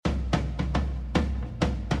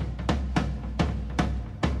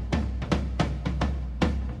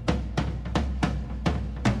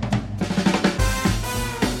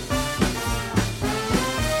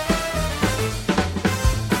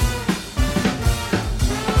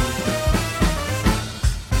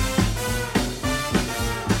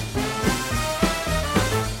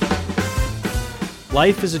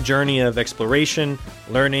Life is a journey of exploration,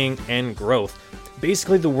 learning, and growth.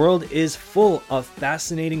 Basically, the world is full of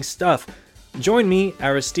fascinating stuff. Join me,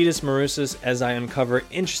 Aristides Marousas, as I uncover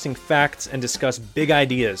interesting facts and discuss big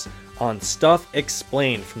ideas on Stuff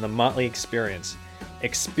Explained from the Motley Experience.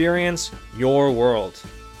 Experience your world.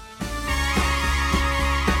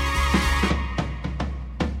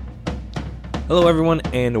 Hello, everyone,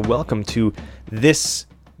 and welcome to this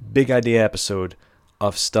big idea episode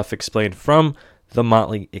of Stuff Explained from the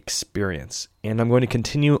Motley Experience. And I'm going to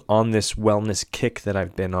continue on this wellness kick that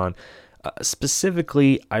I've been on.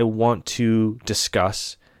 Specifically, I want to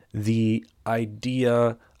discuss the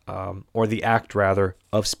idea, or the act rather,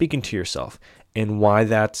 of speaking to yourself and why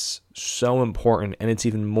that's so important. And it's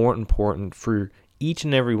even more important for each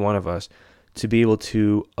and every one of us to be able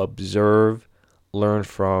to observe, learn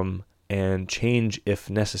from, and change, if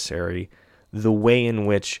necessary, the way in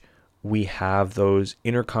which we have those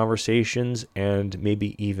inner conversations and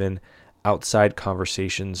maybe even outside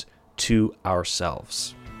conversations to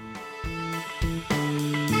ourselves.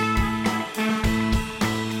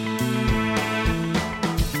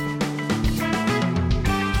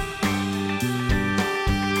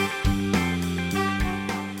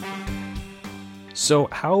 So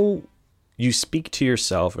how you speak to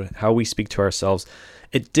yourself and how we speak to ourselves,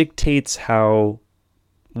 it dictates how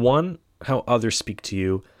others speak to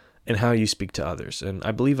you and how you speak to others. And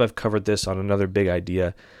I believe I've covered this on another big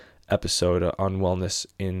idea episode on wellness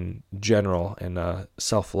in general and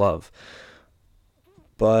self-love.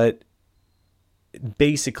 But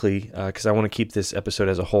basically, because I want to keep this episode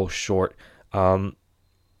as a whole short,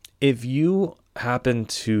 if you happen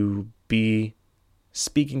to be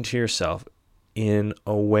speaking to yourself in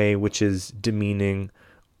a way which is demeaning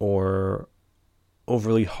or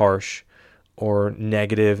overly harsh or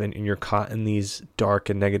negative, and you're caught in these dark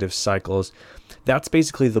and negative cycles, that's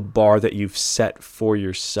basically the bar that you've set for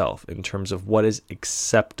yourself in terms of what is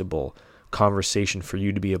acceptable conversation for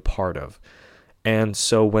you to be a part of. And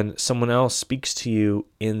so when someone else speaks to you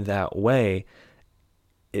in that way,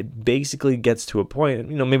 it basically gets to a point,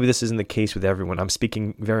 maybe this isn't the case with everyone. I'm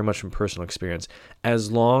speaking very much from personal experience.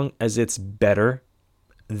 As long as it's better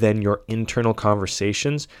than your internal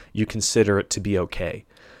conversations, you consider it to be okay.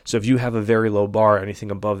 So if you have a very low bar, anything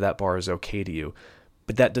above that bar is okay to you.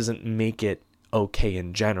 But that doesn't make it okay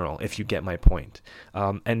in general, if you get my point.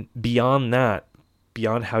 And beyond that,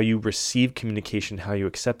 beyond how you receive communication, how you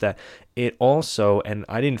accept that, it also, and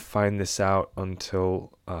I didn't find this out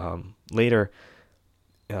until later,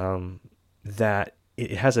 that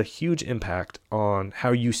it has a huge impact on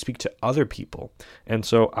how you speak to other people. And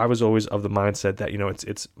so I was always of the mindset that,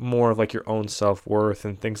 it's more of like your own self-worth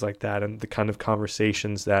and things like that, and the kind of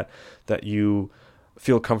conversations that you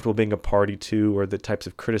feel comfortable being a party to, or the types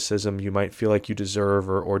of criticism you might feel like you deserve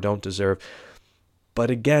or don't deserve. But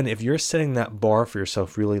again, if you're setting that bar for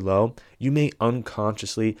yourself really low, you may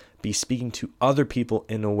unconsciously be speaking to other people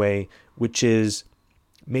in a way which is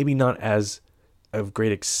maybe not as of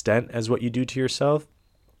great extent as what you do to yourself,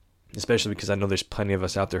 especially because I know there's plenty of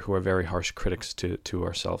us out there who are very harsh critics to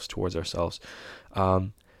ourselves, towards ourselves.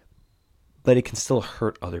 But it can still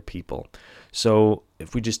hurt other people. So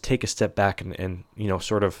if we just take a step back and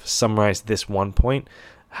sort of summarize this one point,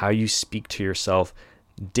 how you speak to yourself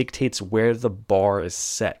dictates where the bar is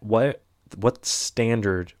set, what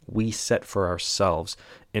standard we set for ourselves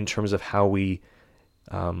in terms of how we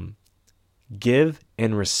give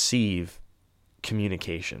and receive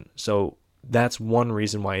communication. So that's one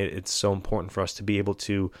reason why it's so important for us to be able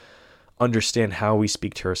to understand how we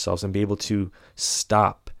speak to ourselves and be able to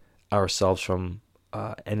stop ourselves from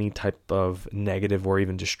any type of negative or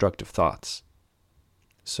even destructive thoughts.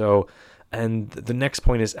 So, and the next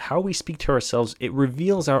point is how we speak to ourselves. It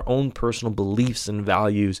reveals our own personal beliefs and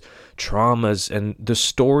values, traumas, and the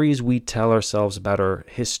stories we tell ourselves about our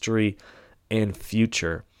history and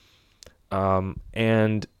future.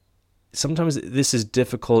 And sometimes this is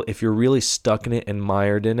difficult if you're really stuck in it and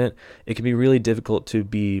mired in it. It can be really difficult to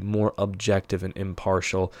be more objective and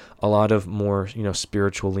impartial. A lot of more,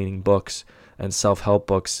 spiritual leaning books and self-help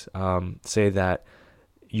books say that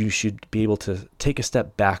you should be able to take a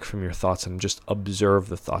step back from your thoughts and just observe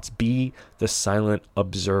the thoughts. Be the silent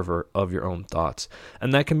observer of your own thoughts.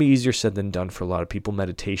 And that can be easier said than done for a lot of people.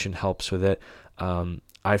 Meditation helps with it.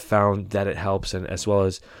 I found that it helps, and as well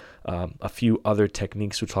as a few other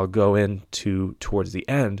techniques, which I'll go into towards the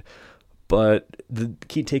end. But the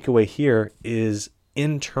key takeaway here is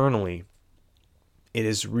internally, it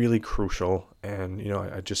is really crucial. And,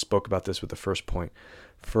 I just spoke about this with the first point,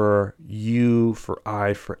 for you, for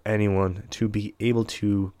anyone to be able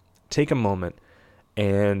to take a moment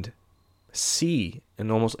and see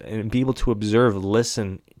and be able to observe,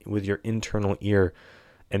 listen with your internal ear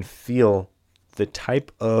and feel the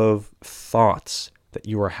type of thoughts that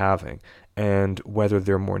you are having, and whether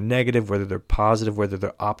they're more negative, whether they're positive, whether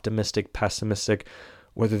they're optimistic, pessimistic,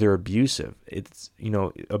 whether they're abusive.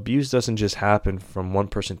 Abuse doesn't just happen from one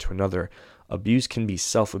person to another. Abuse can be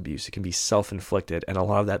self-abuse. It can be self-inflicted. And a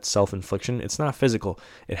lot of that self-infliction, it's not physical.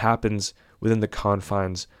 It happens within the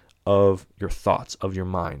confines of your thoughts, of your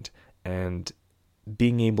mind. And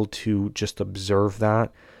being able to just observe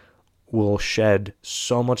that will shed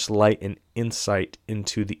so much light and insight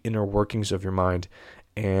into the inner workings of your mind,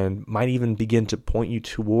 and might even begin to point you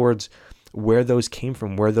towards where those came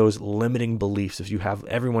from, where those limiting beliefs,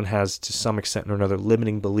 everyone has to some extent or another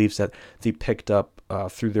limiting beliefs that they picked up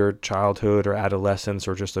through their childhood or adolescence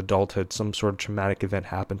or just adulthood, some sort of traumatic event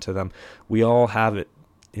happened to them. We all have it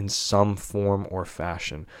in some form or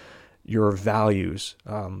fashion. Your values,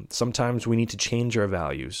 sometimes we need to change our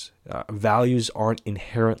values. Values aren't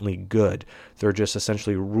inherently good. They're just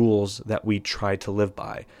essentially rules that we try to live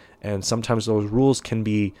by. And sometimes those rules can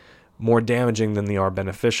be more damaging than they are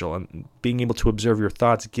beneficial. And being able to observe your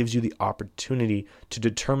thoughts gives you the opportunity to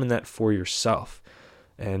determine that for yourself.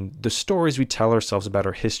 And the stories we tell ourselves about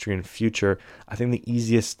our history and future, I think the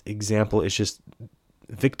easiest example is just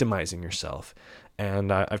victimizing yourself.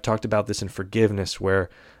 And I've talked about this in forgiveness, where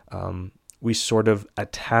we sort of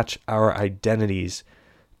attach our identities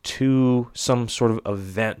to some sort of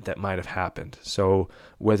event that might have happened. So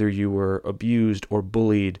whether you were abused or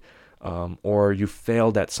bullied, or you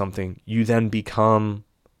failed at something, you then become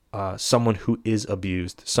someone who is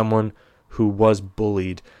abused, someone who was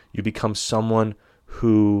bullied. You become someone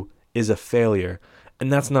who is a failure.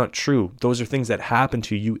 And that's not true. Those are things that happen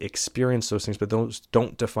to you. You experience those things, but those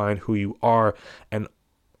don't define who you are. And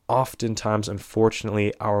oftentimes,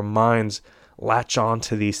 unfortunately, our minds latch on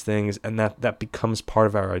to these things, and that becomes part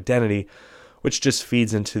of our identity, which just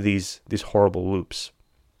feeds into these horrible loops.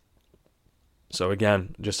 So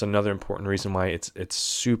again, just another important reason why it's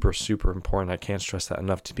super, super important. I can't stress that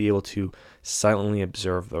enough, to be able to silently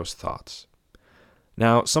observe those thoughts.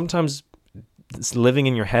 Now, sometimes living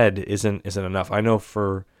in your head isn't enough. I know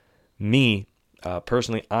for me,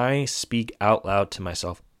 personally, I speak out loud to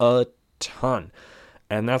myself a ton.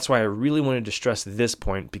 And that's why I really wanted to stress this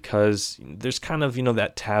point, because there's kind of,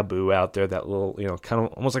 that taboo out there, that little, kind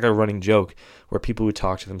of almost like a running joke where people who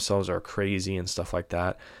talk to themselves are crazy and stuff like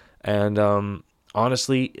that. And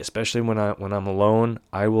honestly, especially when I'm alone,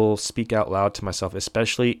 I will speak out loud to myself,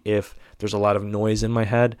 especially if there's a lot of noise in my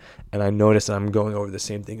head and I notice that I'm going over the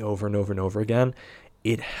same thing over and over and over again.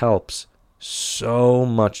 It helps so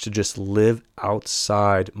much to just live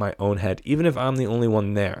outside my own head, even if I'm the only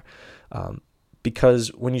one there. Because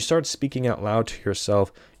when you start speaking out loud to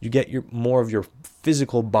yourself, you get more of your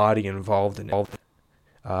physical body involved in it.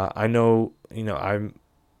 I know, I'm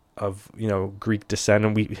of, Greek descent,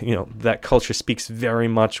 and we, that culture speaks very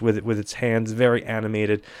much with its hands, very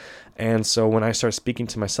animated. And so when I start speaking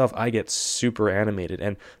to myself, I get super animated,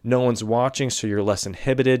 and no one's watching, so you're less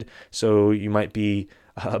inhibited. So you might be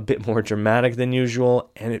a bit more dramatic than usual,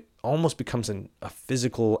 and it almost becomes a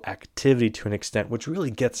physical activity to an extent, which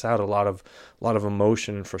really gets out a lot of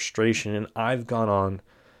emotion and frustration. And I've gone on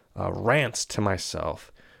rants to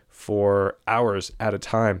myself for hours at a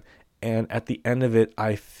time, and at the end of it,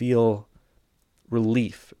 I feel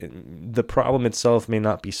relief. The problem itself may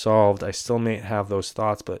not be solved. I still may have those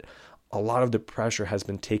thoughts, but a lot of the pressure has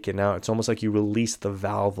been taken out. It's almost like you release the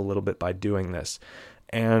valve a little bit by doing this.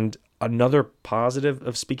 And another positive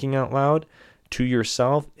of speaking out loud to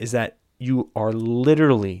yourself is that you are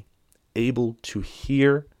literally able to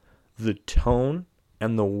hear the tone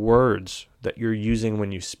and the words that you're using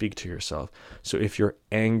when you speak to yourself. So if you're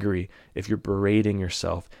angry, if you're berating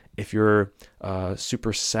yourself, if you're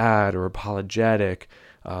super sad or apologetic,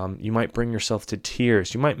 you might bring yourself to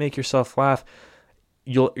tears. You might make yourself laugh.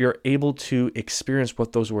 You're able to experience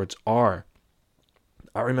what those words are.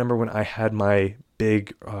 I remember when I had my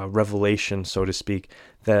big revelation, so to speak,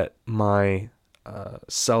 that my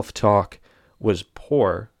self-talk was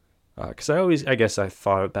poor. Because I guess I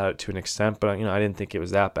thought about it to an extent, but I didn't think it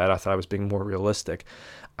was that bad. I thought I was being more realistic.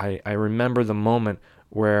 I remember the moment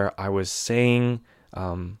where I was saying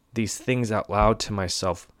these things out loud to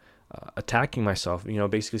myself, attacking myself,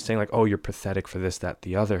 basically saying like, oh, you're pathetic for this, that,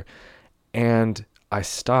 the other. And I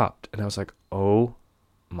stopped and I was like, oh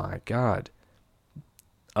my God.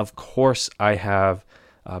 Of course I have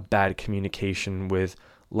bad communication with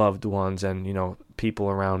loved ones, and people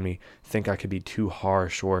around me think I could be too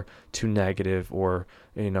harsh or too negative, or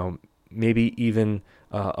maybe even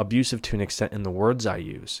abusive to an extent in the words I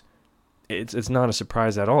use. it's not a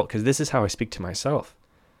surprise at all, because this is how I speak to myself.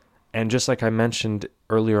 And just like I mentioned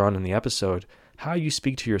earlier on in the episode, how you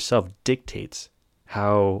speak to yourself dictates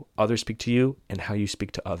how others speak to you and how you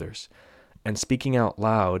speak to others. And speaking out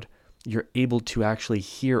loud, you're able to actually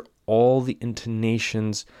hear all the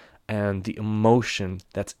intonations and the emotion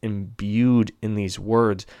that's imbued in these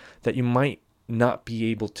words that you might not be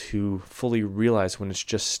able to fully realize when it's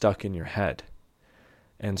just stuck in your head.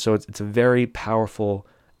 And so it's a very powerful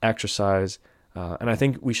exercise, and I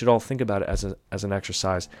think we should all think about it as an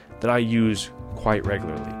exercise that I use quite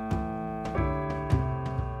regularly.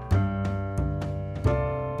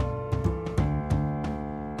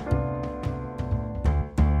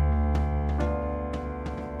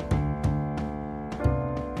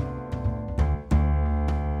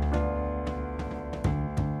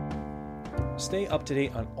 Stay up to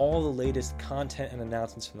date on all the latest content and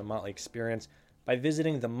announcements from The Motley Experience by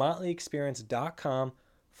visiting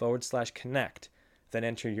themotleyexperience.com/connect. Then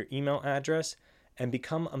enter your email address and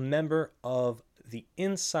become a member of the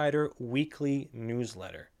Insider Weekly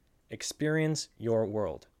newsletter. Experience your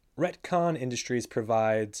world. Retcon Industries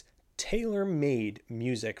provides tailor-made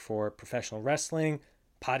music for professional wrestling,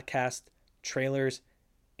 podcasts, trailers,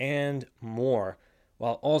 and more,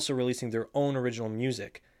 while also releasing their own original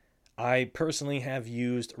music. I personally have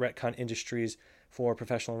used Retcon Industries for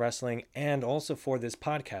professional wrestling and also for this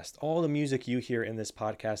podcast. All the music you hear in this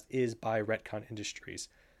podcast is by Retcon Industries.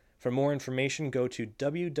 For more information, go to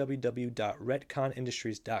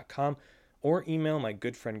www.retconindustries.com or email my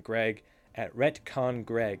good friend Greg at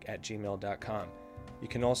retcongreg@gmail.com. You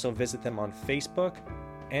can also visit them on Facebook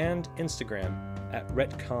and Instagram at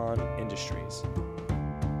Retcon Industries.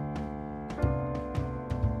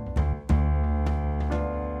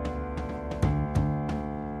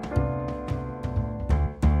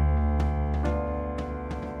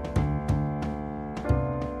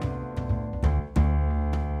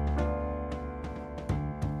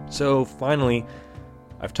 So finally,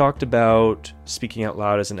 I've talked about speaking out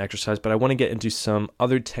loud as an exercise, but I want to get into some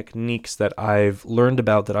other techniques that I've learned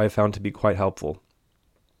about that I found to be quite helpful.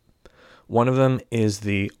 One of them is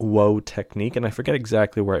the whoa technique, and I forget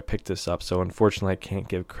exactly where I picked this up, so unfortunately I can't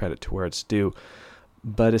give credit to where it's due.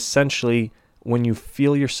 But essentially, when you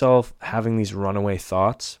feel yourself having these runaway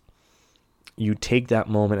thoughts, you take that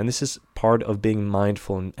moment, and this is part of being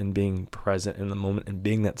mindful and being present in the moment and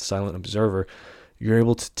being that silent observer. You're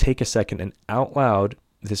able to take a second and out loud,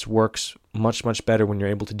 this works much, much better when you're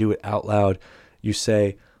able to do it out loud. You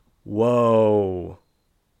say, whoa,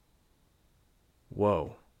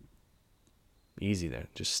 whoa. Easy there.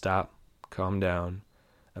 Just stop, calm down.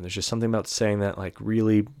 And there's just something about saying that like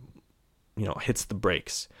really, hits the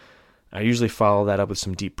brakes. I usually follow that up with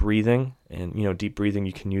some deep breathing. And, deep breathing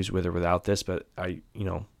you can use with or without this, but I,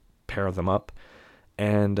 pair them up.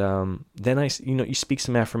 And then you speak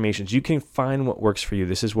some affirmations. You can find what works for you.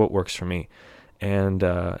 This is what works for me. And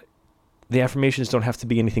the affirmations don't have to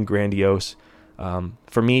be anything grandiose.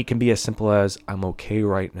 For me, it can be as simple as, I'm okay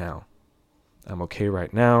right now. I'm okay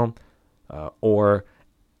right now. Or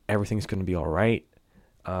everything's going to be all right.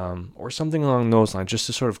 Or something along those lines, just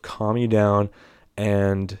to sort of calm you down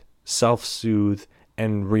and self-soothe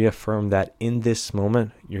and reaffirm that in this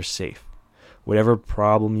moment, you're safe. Whatever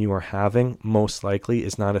problem you are having most likely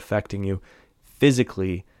is not affecting you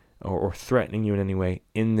physically or threatening you in any way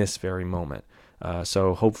in this very moment.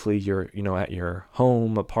 So hopefully you're, at your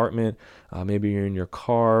home, apartment, maybe you're in your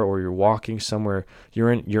car or you're walking somewhere.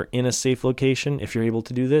 You're in a safe location if you're able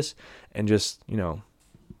to do this, and just,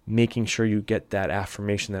 making sure you get that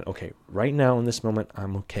affirmation that, okay, right now in this moment,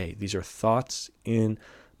 I'm okay. These are thoughts in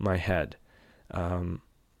my head.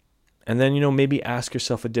 And then, maybe ask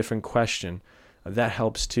yourself a different question. That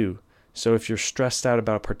helps too. So if you're stressed out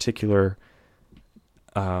about a particular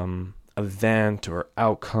event or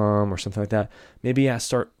outcome or something like that, maybe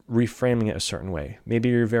start reframing it a certain way. Maybe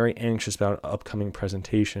you're very anxious about an upcoming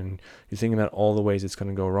presentation. You're thinking about all the ways it's going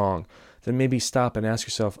to go wrong. Then maybe stop and ask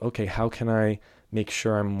yourself, okay, how can I make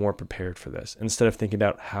sure I'm more prepared for this? Instead of thinking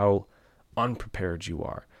about how unprepared you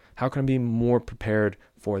are. How can I be more prepared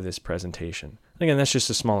for this presentation? Again, that's just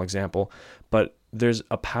a small example, but there's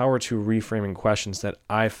a power to reframing questions that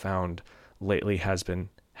I've found lately has been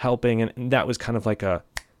helping. And that was kind of like a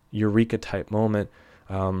eureka type moment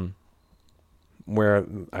where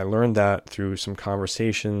I learned that through some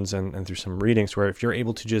conversations and through some readings, where if you're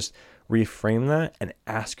able to just reframe that and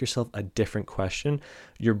ask yourself a different question,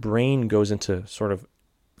 your brain goes into sort of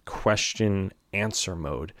question answer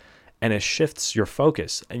mode. And it shifts your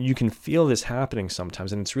focus. And you can feel this happening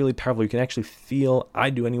sometimes. And it's really powerful. You can actually I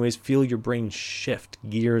do anyways, feel your brain shift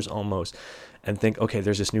gears almost and think, okay,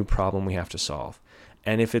 there's this new problem we have to solve.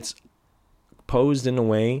 And if it's posed in a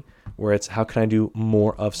way where it's how can I do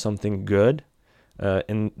more of something good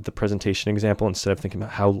in the presentation example, instead of thinking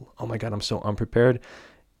about how, oh my God, I'm so unprepared,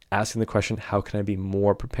 asking the question, how can I be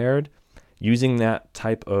more prepared? Using that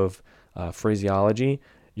type of phraseology,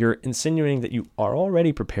 you're insinuating that you are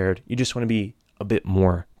already prepared. You just want to be a bit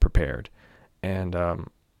more prepared. And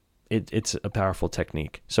it's a powerful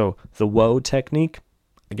technique. So the whoa technique,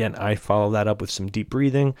 again, I follow that up with some deep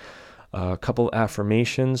breathing, a couple of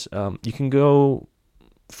affirmations. You can go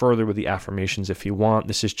further with the affirmations if you want.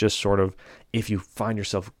 This is just sort of if you find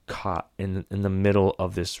yourself caught in the middle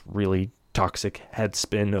of this really toxic head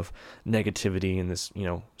spin of negativity and this,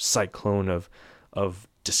 cyclone of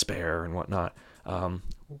despair and whatnot.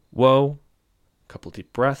 Whoa, a couple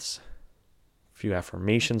deep breaths, a few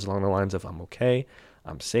affirmations along the lines of I'm okay,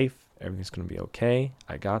 I'm safe, everything's going to be okay,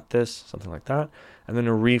 I got this, something like that. And then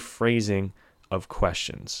a rephrasing of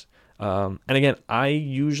questions. And again, I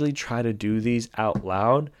usually try to do these out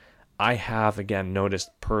loud. I have, again, noticed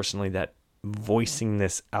personally that voicing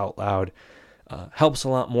this out loud helps a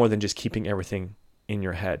lot more than just keeping everything in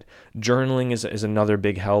your head. Journaling is another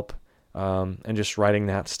big help, and just writing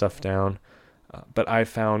that stuff down. But I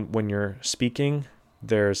found when you're speaking,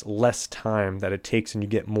 there's less time that it takes, and you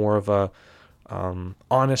get more of a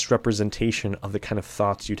honest representation of the kind of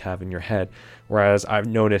thoughts you'd have in your head. Whereas I've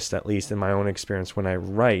noticed, at least in my own experience, when I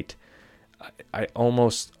write, I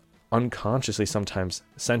almost unconsciously sometimes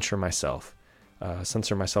censor myself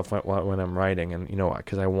when I'm writing. And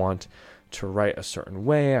because I want to write a certain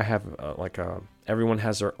way. I have everyone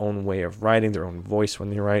has their own way of writing, their own voice when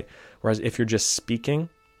they write. Whereas if you're just speaking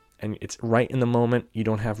and it's right in the moment, you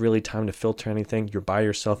don't have really time to filter anything. You're by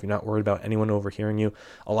yourself. You're not worried about anyone overhearing you.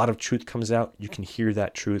 A lot of truth comes out. You can hear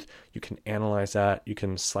that truth. You can analyze that. You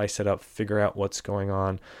can slice it up, figure out what's going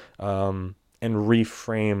on, and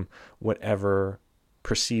reframe whatever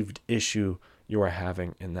perceived issue you are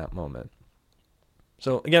having in that moment.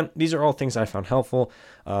 So again, these are all things I found helpful.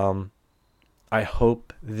 I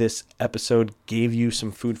hope this episode gave you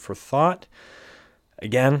some food for thought.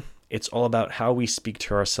 Again, it's all about how we speak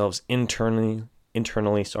to ourselves internally,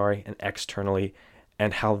 and externally,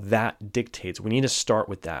 and how that dictates. We need to start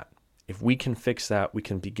with that. If we can fix that, we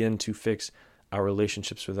can begin to fix our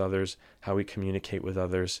relationships with others, how we communicate with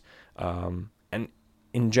others, and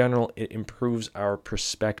in general, it improves our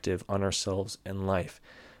perspective on ourselves and life.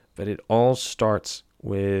 But it all starts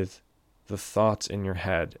with the thoughts in your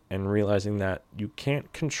head and realizing that you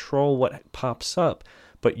can't control what pops up,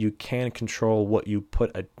 but you can control what you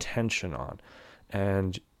put attention on.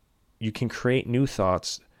 And you can create new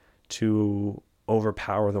thoughts to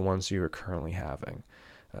overpower the ones you are currently having.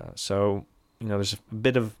 So there's a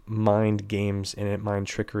bit of mind games in it, mind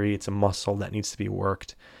trickery. It's a muscle that needs to be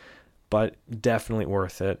worked, but definitely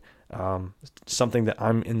worth it. Something that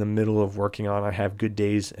I'm in the middle of working on. I have good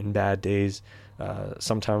days and bad days.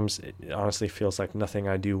 Sometimes it honestly feels like nothing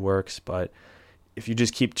I do works, but if you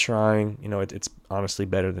just keep trying, it's honestly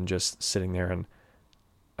better than just sitting there and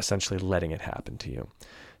essentially letting it happen to you.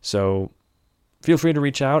 So feel free to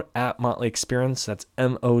reach out at Motley Experience. That's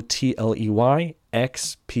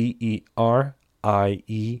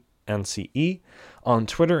MOTLEYXPERIENCE on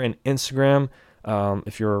Twitter and Instagram.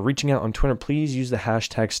 If you're reaching out on Twitter, please use the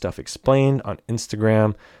hashtag StuffExplained. On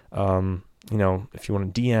Instagram, if you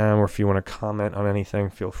want to DM or if you want to comment on anything,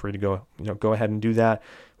 feel free to go ahead and do that.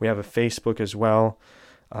 We have a Facebook as well.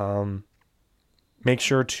 Make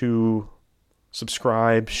sure to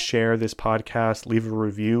subscribe, share this podcast, leave a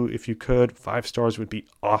review if you could. 5 stars would be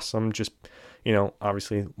awesome. Just,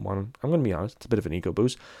 obviously I'm going to be honest, it's a bit of an ego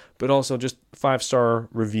boost, but also just 5-star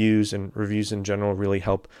reviews and reviews in general really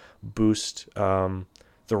help boost the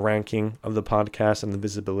ranking of the podcast and the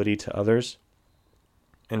visibility to others.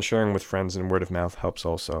 And sharing with friends and word of mouth helps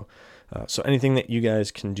also. So anything that you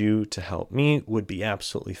guys can do to help me would be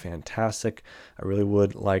absolutely fantastic. I really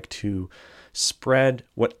would like to spread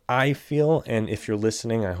what I feel. And if you're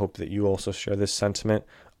listening, I hope that you also share this sentiment,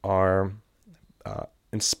 are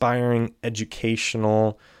inspiring,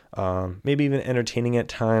 educational, maybe even entertaining at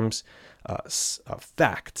times,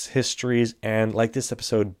 facts, histories, and like this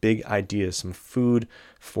episode, big ideas, some food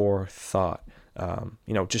for thought.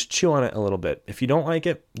 Just chew on it a little bit. If you don't like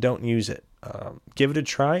it, don't use it. Give it a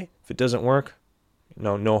try. If it doesn't work,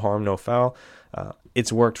 no harm, no foul.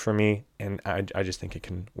 It's worked for me, and I just think it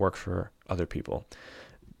can work for other people.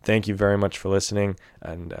 Thank you very much for listening,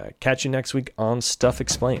 and catch you next week on Stuff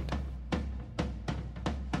Explained.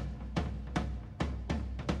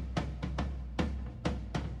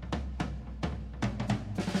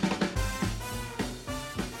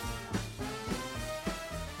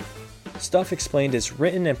 Stuff Explained is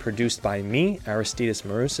written and produced by me, Aristides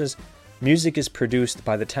Marousas, Music is produced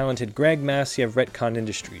by the talented Greg Massey of Retcon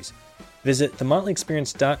Industries. Visit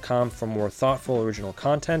themotleyexperience.com for more thoughtful original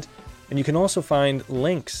content, and you can also find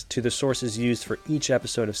links to the sources used for each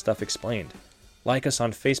episode of Stuff Explained. Like us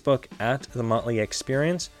on Facebook at The Motley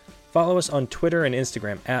Experience, follow us on Twitter and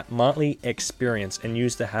Instagram at Motley Experience, and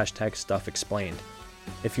use the hashtag Stuff Explained.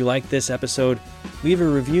 If you like this episode, leave a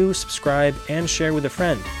review, subscribe, and share with a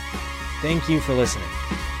friend. Thank you for listening.